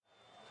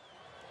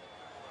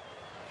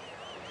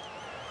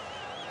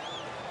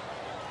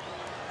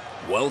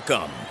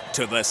Welcome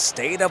to the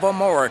State of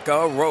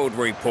America Road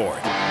Report.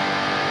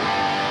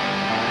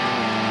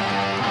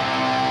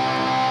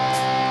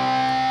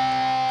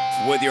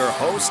 With your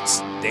hosts,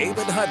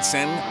 David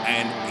Hudson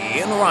and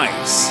Ian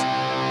Rice.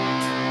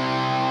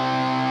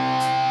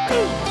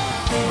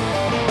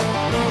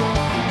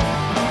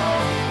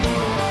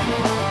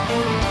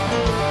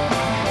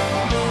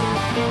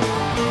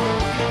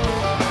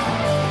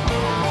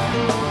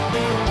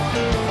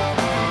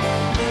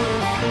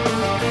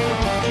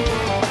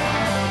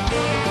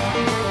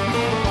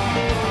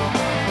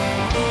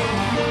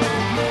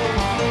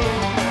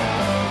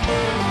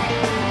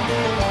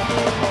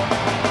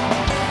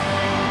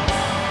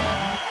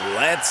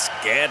 Let's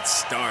get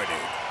started.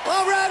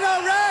 All right,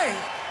 all right.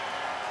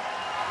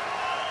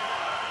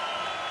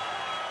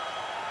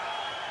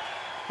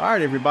 All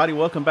right, everybody,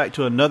 welcome back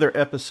to another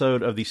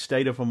episode of the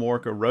State of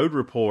America Road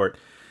Report.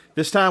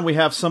 This time we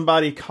have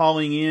somebody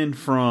calling in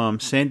from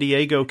San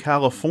Diego,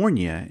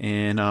 California,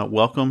 and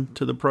welcome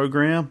to the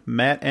program,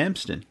 Matt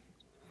Amsden.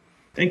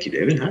 Thank you,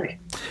 David. Hi.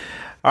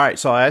 All right,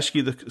 so I'll ask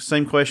you the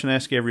same question I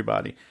ask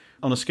everybody.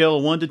 On a scale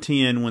of 1 to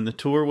 10, when the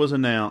tour was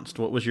announced,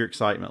 what was your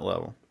excitement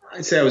level?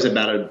 I'd say I was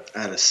about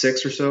at a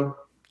 6 or so.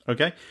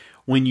 Okay.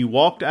 When you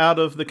walked out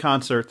of the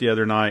concert the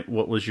other night,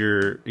 what was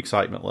your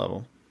excitement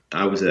level?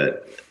 I was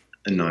at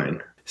a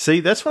 9. See,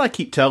 that's what I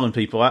keep telling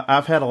people.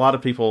 I've had a lot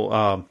of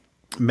people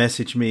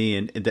message me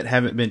and that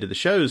haven't been to the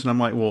shows, and I'm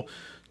like, well,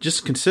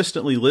 just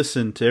consistently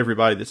listen to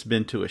everybody that's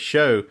been to a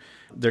show.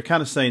 They're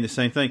kind of saying the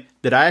same thing.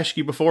 Did I ask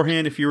you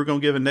beforehand if you were going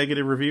to give a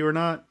negative review or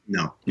not?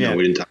 No, we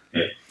didn't talk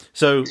about it.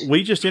 So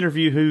we just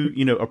interview who,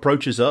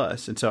 approaches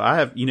us. And so I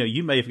have,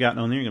 you may have gotten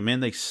on there and go, man,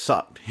 they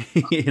sucked,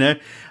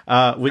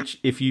 which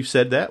if you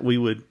said that, we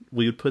would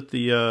put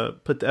the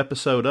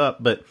episode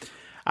up. But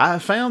I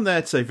found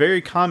that's a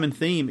very common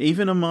theme,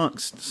 even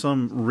amongst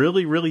some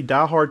really, really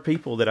diehard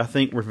people that I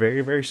think were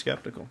very, very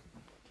skeptical.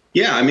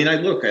 Yeah. I mean,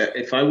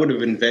 if I would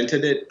have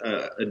invented it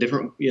a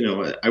different,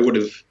 I would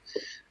have,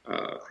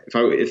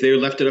 if they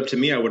left it up to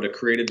me, I would have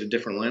created a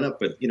different lineup.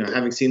 But,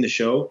 having seen the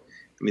show,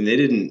 I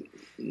mean,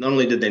 not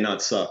only did they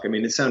not suck, I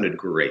mean, it sounded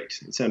great.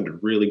 It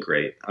sounded really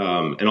great.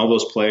 And all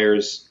those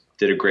players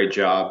did a great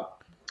job.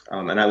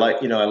 And I like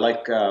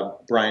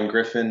Brian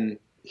Griffin.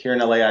 Here in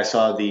LA, I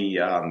saw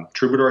the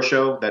Troubadour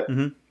show that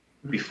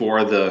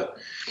before the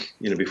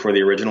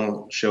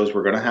original shows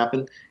were going to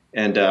happen.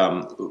 And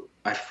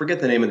I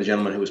forget the name of the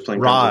gentleman who was playing.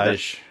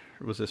 Raj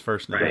was his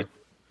first name. Right.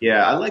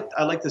 Yeah,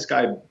 I like this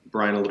guy,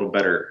 Brian, a little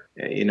better.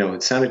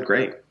 It sounded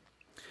great.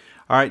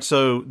 All right,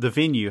 so the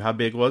venue, how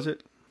big was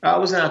it? It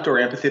was an outdoor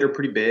amphitheater,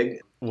 pretty big.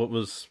 What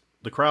was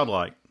the crowd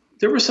like?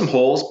 There were some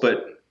holes,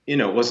 but,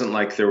 it wasn't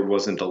like there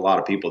wasn't a lot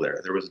of people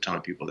there. There was a ton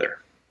of people there.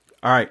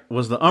 All right.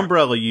 Was the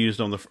umbrella used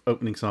on the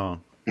opening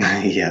song?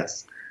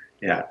 Yes.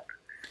 Yeah.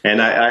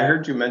 And I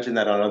heard you mention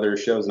that on other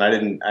shows, and I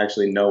didn't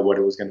actually know what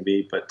it was going to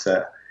be. But,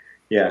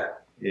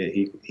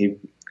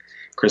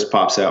 Chris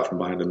pops out from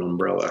behind an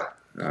umbrella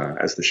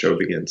as the show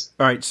begins.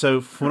 All right. So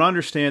from what I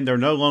understand, they're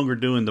no longer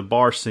doing the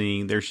bar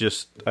scene. There's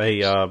just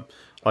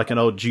like an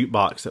old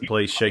jukebox that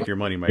plays Shake Your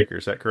Money Maker.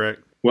 Is that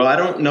correct? Well, I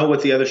don't know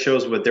what the other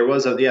shows would. There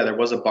was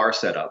a bar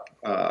set up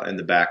in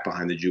the back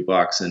behind the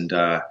jukebox, and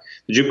the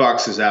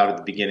jukebox is out at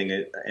the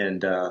beginning,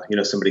 and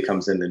somebody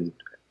comes in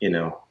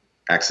and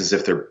acts as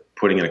if they're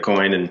putting in a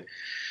coin,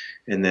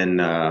 and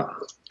then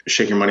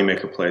Shake Your Money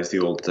Maker plays the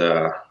old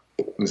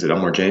was it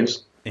Elmore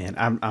James? And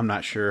I'm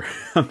not sure.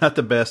 I'm not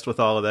the best with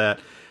all of that.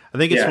 I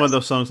think it's one of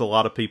those songs a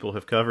lot of people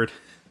have covered.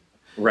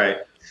 Right.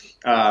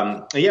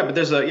 But they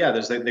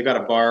got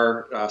a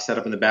bar set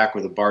up in the back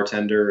with a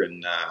bartender,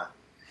 and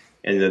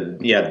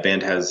the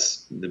band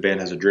has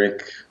a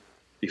drink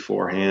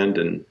beforehand,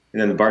 and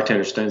then the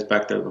bartender stands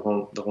back there the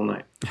whole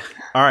night.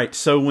 All right,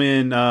 so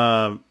when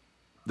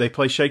they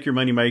play Shake Your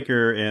Money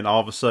Maker, and all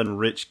of a sudden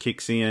Rich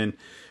kicks in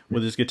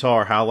with his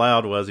guitar, how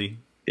loud was he?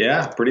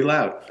 Yeah, pretty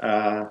loud.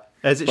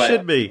 As it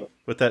should be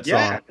with that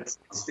song.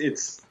 Yeah,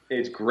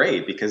 it's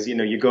great because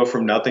you go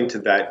from nothing to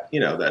that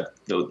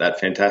that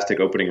fantastic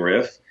opening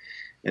riff.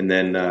 And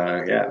then,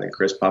 then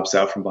Chris pops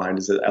out from behind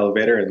his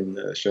elevator, and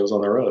the show's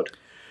on the road.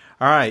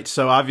 All right,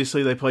 so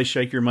obviously they play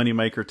Shake Your Money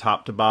Maker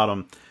top to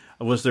bottom.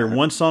 Was there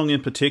one song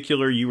in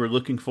particular you were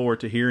looking forward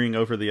to hearing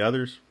over the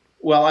others?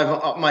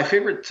 Well, my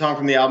favorite song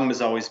from the album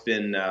has always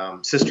been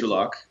Sister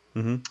Luck.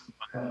 Mm-hmm.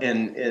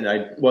 And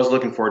I was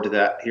looking forward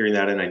to hearing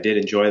that, and I did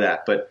enjoy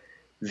that. But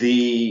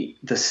the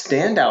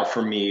standout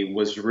for me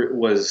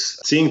was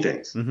Seeing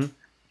Things. Mm-hmm.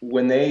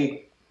 When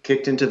they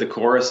kicked into the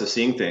chorus of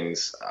Seeing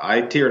Things,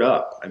 I teared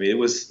up. I mean, it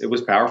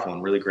was powerful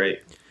and really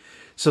great.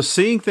 So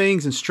Seeing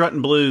Things and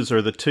Struttin' Blues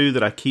are the two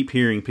that I keep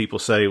hearing people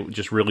say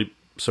just really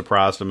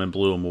surprised them and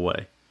blew them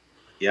away.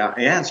 Yeah,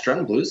 and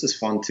Struttin' Blues is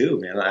fun too,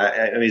 man.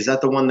 I mean, is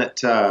that the one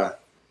that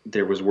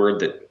there was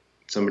word that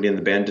somebody in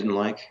the band didn't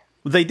like?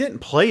 They didn't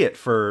play it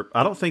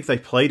I don't think they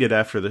played it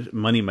after the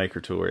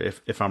Moneymaker tour.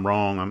 If I'm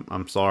wrong,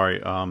 I'm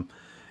sorry. I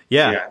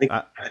think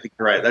you're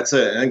right. I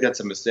think that's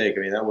a mistake.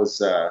 I mean, that was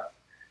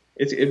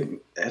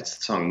that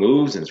song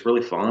moves and it's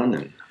really fun.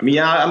 And I mean,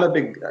 I'm a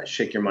big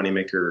Shake Your Money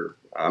Maker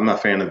I'm a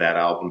fan of that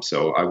album,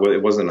 so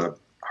it wasn't a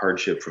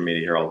hardship for me to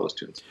hear all those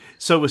tunes.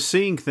 So with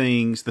Seeing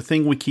Things, the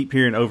thing we keep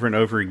hearing over and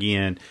over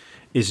again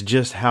is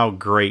just how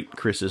great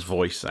Chris's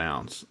voice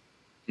sounds.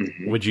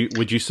 Mm-hmm.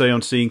 Would you say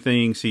on Seeing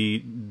Things he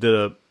did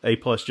a A+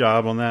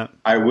 job on that?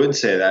 I would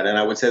say that, and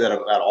I would say that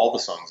about all the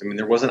songs. I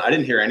mean, I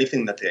didn't hear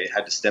anything that they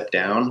had to step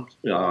down.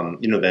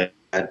 They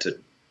had to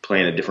play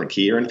in a different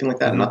key or anything like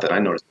that. Mm-hmm. Not that I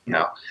noticed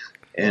now.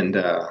 And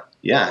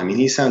I mean,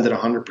 he sounded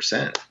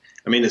 100%.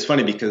 I mean, it's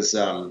funny because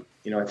I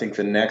think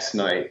the next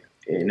night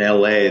in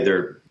LA,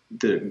 the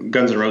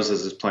Guns N'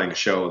 Roses is playing a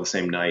show the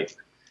same night,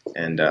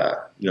 and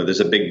there's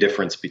a big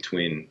difference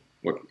between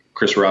what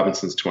Chris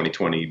Robinson's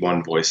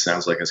 2021 voice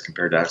sounds like as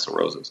compared to Axl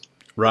Rose's.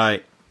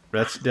 Right,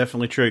 that's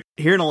definitely true.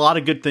 Hearing a lot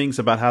of good things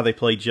about how they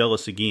played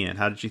 "Jealous Again."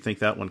 How did you think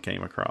that one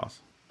came across?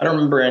 I don't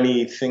remember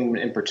anything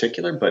in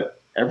particular,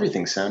 but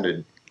everything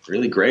sounded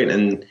really great,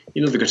 and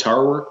the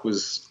guitar work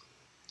was,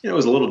 it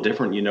was a little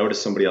different. You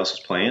noticed somebody else was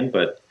playing,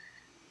 but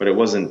it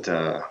wasn't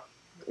a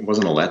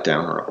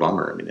letdown or a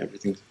bummer. I mean,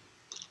 everything.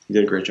 You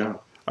did a great job.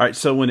 All right,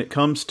 so when it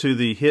comes to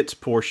the hits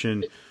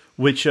portion,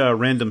 which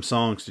random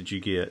songs did you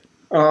get?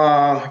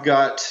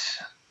 Got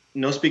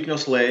No Speak, No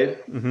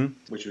Slave, mm-hmm.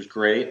 which was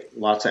great.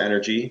 Lots of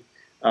energy.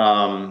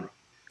 All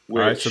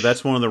right, so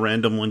that's one of the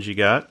random ones you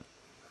got?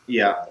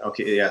 Yeah,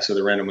 okay, yeah, so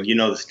the random one. You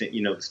know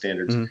the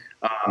standards.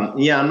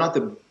 Mm-hmm. I'm not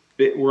the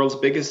world's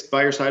biggest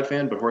By Your Side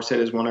fan, but Horsehead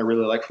is one I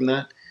really like from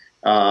that.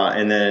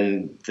 And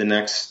then the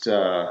next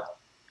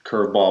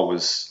curveball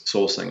was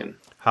Soul Singing.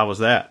 How was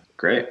that?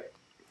 Great.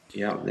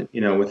 Yeah,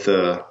 with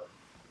the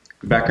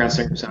background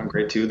singers sound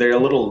great too. They're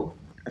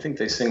I think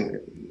they sing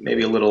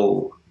maybe a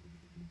little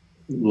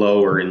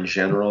lower in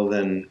general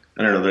than,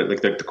 I don't know,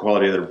 like the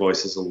quality of their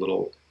voice is a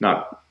little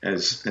not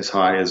as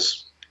high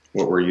as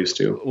what we're used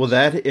to. Well,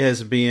 that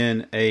has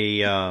been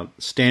a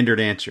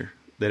standard answer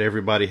that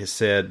everybody has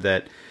said,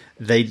 that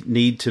they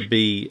need to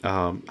be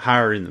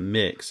higher in the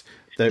mix.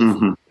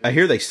 Mm-hmm. I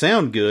hear they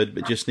sound good,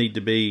 but just need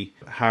to be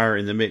higher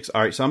in the mix.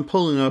 All right, so I'm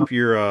pulling up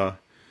your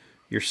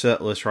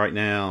set list right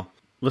now.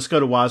 Let's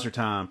go to Wiser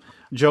Time.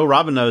 Joe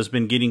Robino has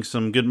been getting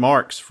some good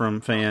marks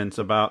from fans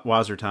about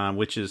Wiser Time,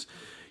 which is,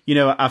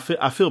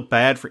 I feel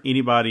bad for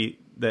anybody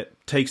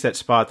that takes that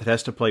spot that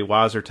has to play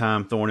Wiser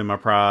Time, Thorn in My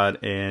Pride,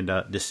 and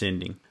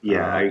Descending.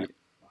 Yeah,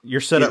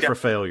 you're set up for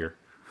failure.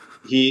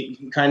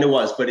 He kind of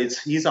was, but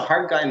he's a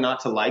hard guy not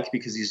to like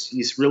because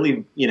he's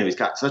really, he's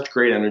got such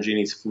great energy and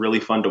he's really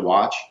fun to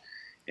watch,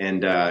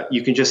 and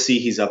you can just see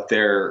he's up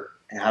there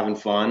having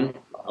fun,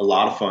 a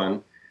lot of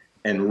fun,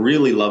 and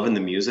really loving the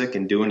music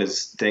and doing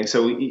his thing.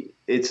 So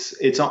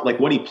it's not like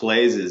what he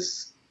plays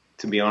is,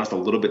 to be honest, a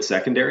little bit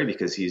secondary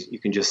because you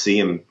can just see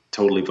him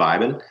totally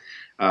vibing.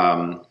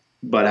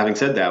 But having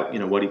said that,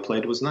 what he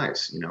played was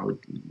nice.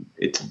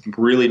 It's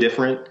really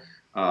different,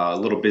 a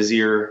little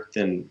busier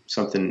than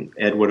something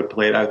Ed would have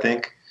played, I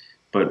think,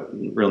 but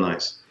real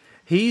nice.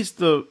 He's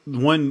the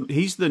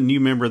new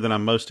member that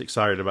I'm most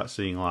excited about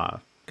seeing live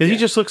because he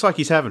just looks like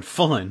he's having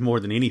fun more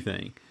than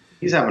anything.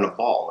 He's having a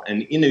ball,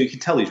 and you can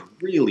tell he's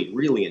really,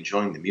 really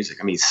enjoying the music.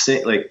 I mean,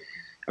 like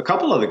a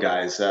couple of the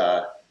guys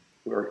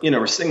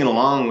were singing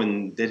along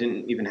when they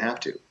didn't even have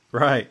to.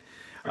 Right.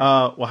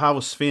 Well, how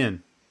was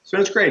Sven?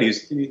 Sven's great.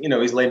 He's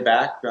laid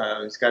back.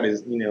 He's got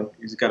his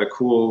he's got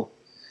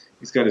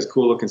his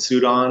cool looking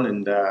suit on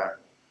and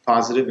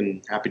positive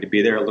and happy to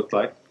be there. It looked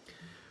like.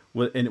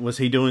 And was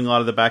he doing a lot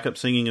of the backup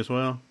singing as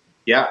well?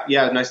 Yeah.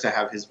 Nice to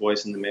have his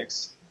voice in the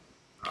mix.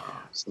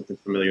 Something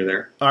familiar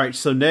there. All right,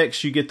 so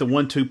next you get the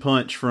 1-2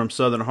 punch from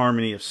Southern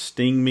Harmony of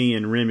Sting Me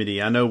and Remedy.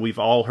 I know we've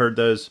all heard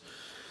those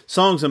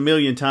songs a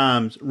million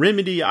times.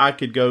 Remedy I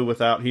could go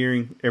without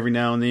hearing every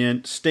now and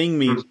then. Sting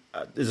Me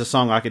is a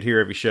song I could hear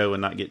every show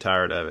and not get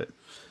tired of it.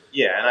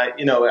 Yeah,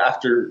 and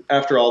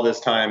after all this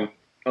time,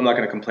 I'm not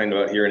going to complain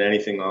about hearing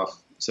anything off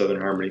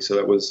Southern Harmony, so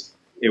it was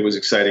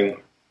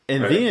exciting.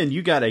 And then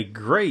you got a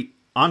great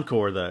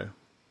encore, though.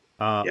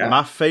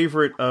 My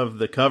favorite of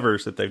the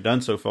covers that they've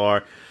done so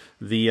far,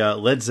 the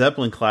Led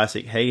Zeppelin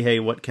classic, Hey, Hey,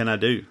 What Can I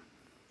Do?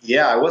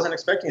 Yeah, I wasn't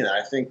expecting that.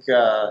 I think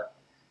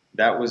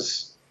that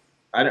was...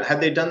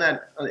 had they done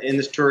that in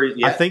this tour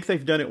yet? I think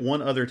they've done it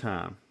one other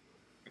time.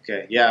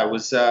 Okay, yeah, it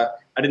was... I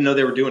didn't know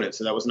they were doing it,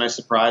 so that was a nice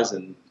surprise.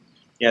 And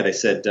yeah, they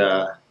said,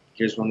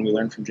 here's one we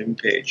learned from Jimmy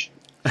Page.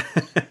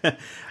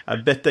 I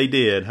bet they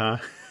did, huh?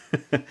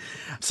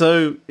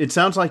 So it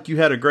sounds like you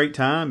had a great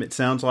time. It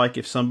sounds like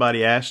if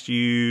somebody asked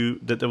you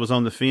that was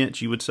on the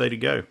fence, you would say to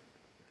go.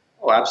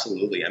 Oh,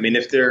 absolutely. I mean,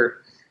 if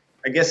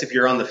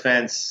you're on the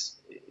fence,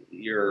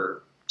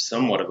 you're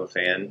somewhat of a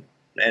fan.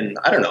 And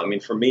I don't know. I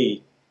mean, for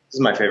me, this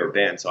is my favorite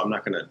band, so I'm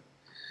not gonna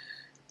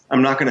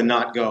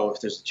not go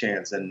if there's a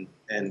chance. And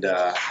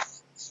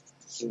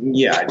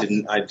yeah,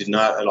 I did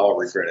not at all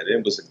regret it.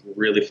 It was a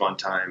really fun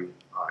time.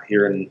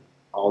 Hearing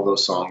all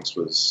those songs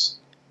was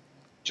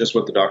just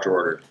what the doctor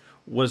ordered.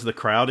 Was the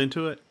crowd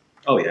into it?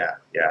 Oh yeah.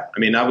 I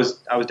mean, I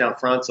was down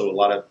front, so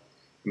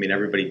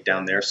everybody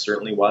down there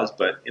certainly was,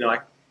 but I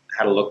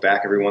had to look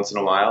back every once in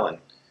a while, and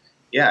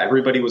yeah,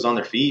 everybody was on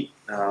their feet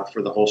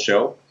for the whole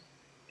show,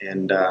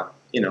 and I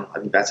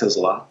think that says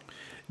a lot.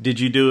 Did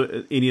you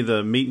do any of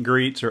the meet and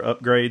greets or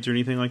upgrades or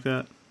anything like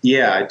that?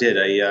 Yeah, I did.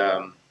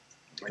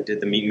 I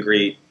did the meet and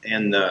greet,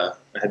 and I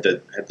had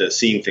the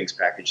Seeing Things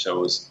package, so I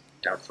was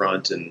down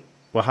front. And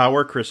well, how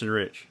were Chris and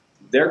Rich?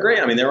 They're great.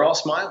 I mean, they're all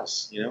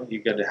smiles. You know,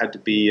 had to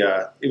be.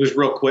 It was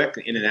real quick,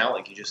 in and out.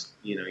 Like you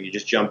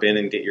just jump in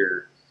and get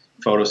your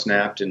photo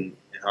snapped and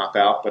hop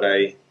out. But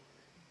I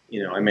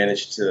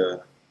managed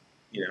to,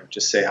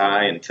 just say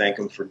hi and thank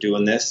them for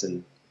doing this.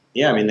 And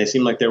yeah, I mean, they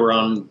seemed like they were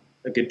on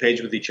a good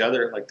page with each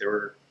other. Like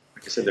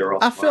I said, they were all.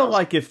 I feel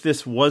like if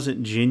this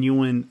wasn't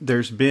genuine,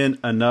 there's been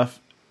enough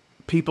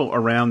people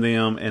around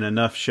them and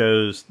enough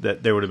shows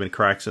that there would have been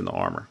cracks in the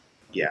armor.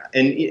 Yeah,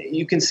 and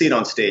you can see it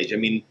on stage. I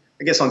mean,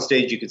 I guess on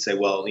stage you could say,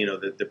 well,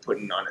 they're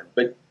putting on it,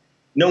 but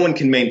no one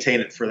can maintain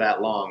it for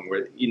that long.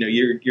 Where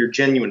your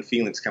genuine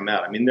feelings come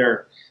out. I mean,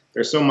 they're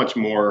so much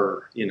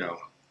more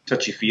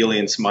touchy feely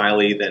and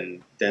smiley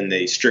than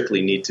they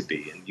strictly need to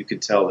be, and you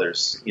could tell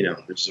there's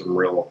some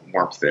real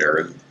warmth there.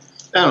 And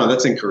I don't know,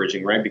 that's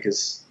encouraging, right?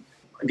 Because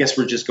I guess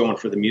we're just going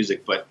for the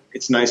music, but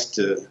it's nice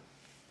to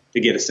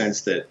get a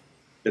sense that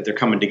they're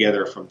coming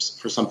together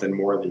for something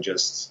more than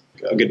just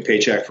a good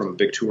paycheck from a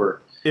big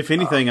tour. If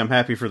anything, I'm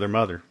happy for their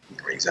mother.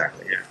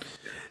 Exactly, yeah.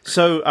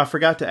 So I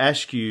forgot to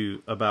ask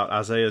you about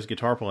Isaiah's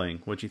guitar playing.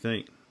 What'd you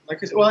think?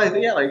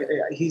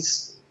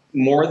 He's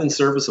more than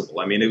serviceable.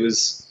 I mean, it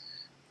was,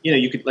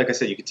 you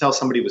could tell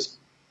somebody was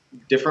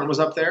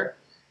up there,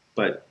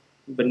 but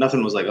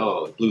nothing was like,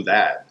 oh, it blew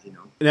that,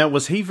 Now,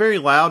 was he very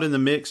loud in the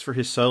mix for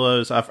his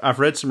solos? I've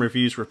read some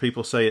reviews where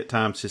people say at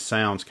times his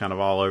sound's kind of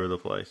all over the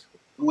place.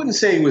 I wouldn't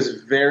say he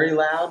was very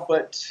loud,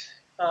 but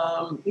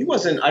he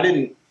wasn't. I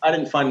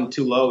didn't find him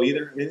too low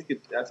either.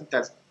 I think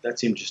that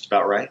seemed just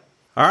about right.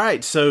 All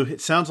right, so it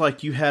sounds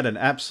like you had an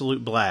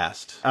absolute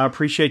blast. I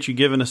appreciate you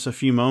giving us a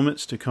few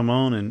moments to come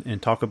on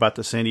and talk about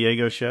the San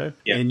Diego show.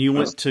 Yeah, and you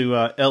went to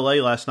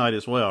L.A. last night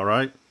as well,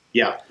 right?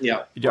 Yeah.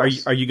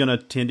 Are you going to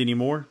attend any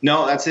more?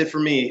 No, that's it for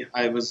me.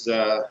 I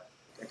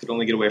could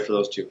only get away for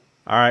those two.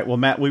 All right, well,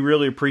 Matt, we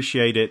really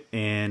appreciate it,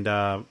 and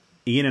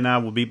Ian and I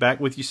will be back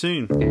with you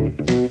soon.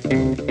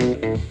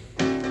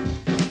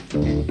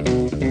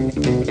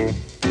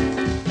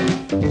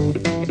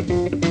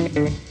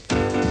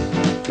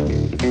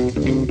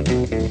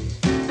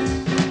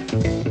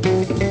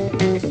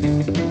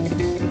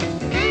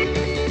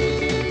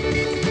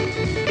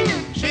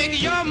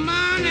 Shake your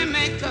money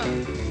maker,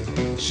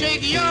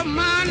 shake your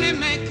money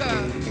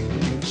maker,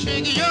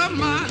 shake your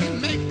money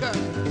maker,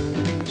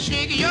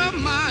 shake your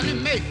money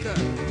maker,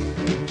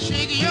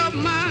 shake your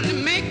money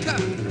maker,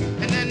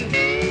 and then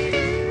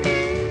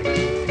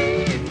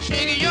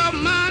shake your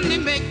money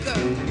maker,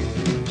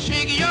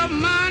 shake your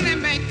money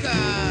maker,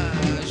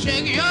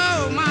 shake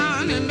your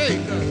money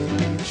maker,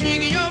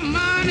 shake your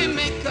money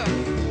maker,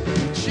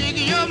 shake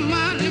your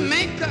money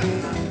maker,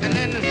 and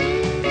then.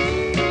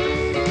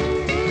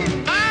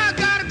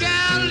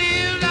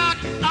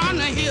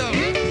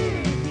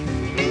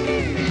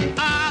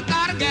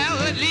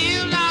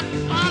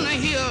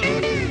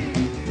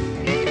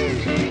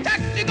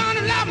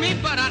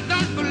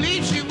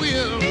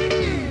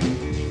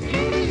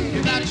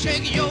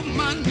 Shake your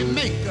money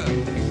maker,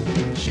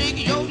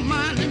 shake your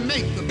money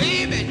maker,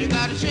 baby. You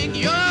gotta shake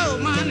your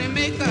money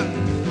maker,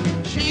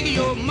 shake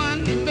your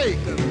money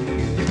maker.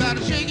 You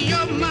gotta shake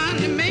your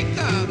money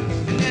maker,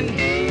 and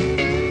then.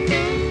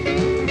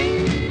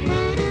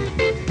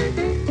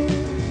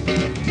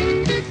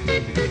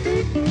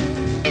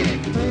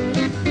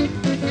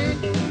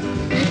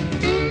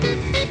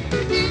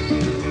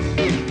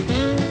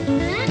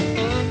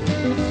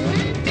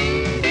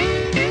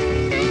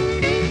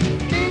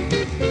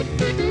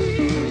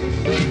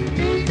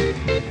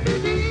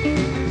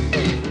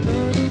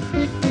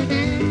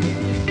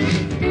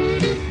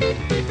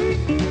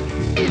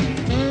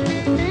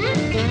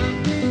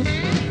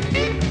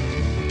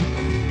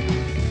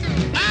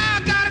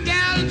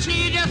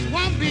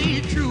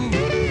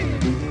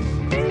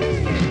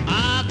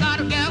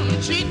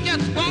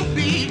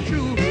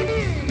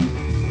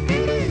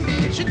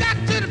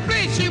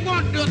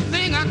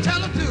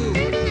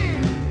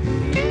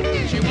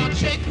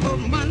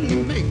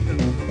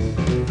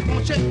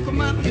 Shake her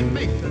money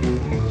maker.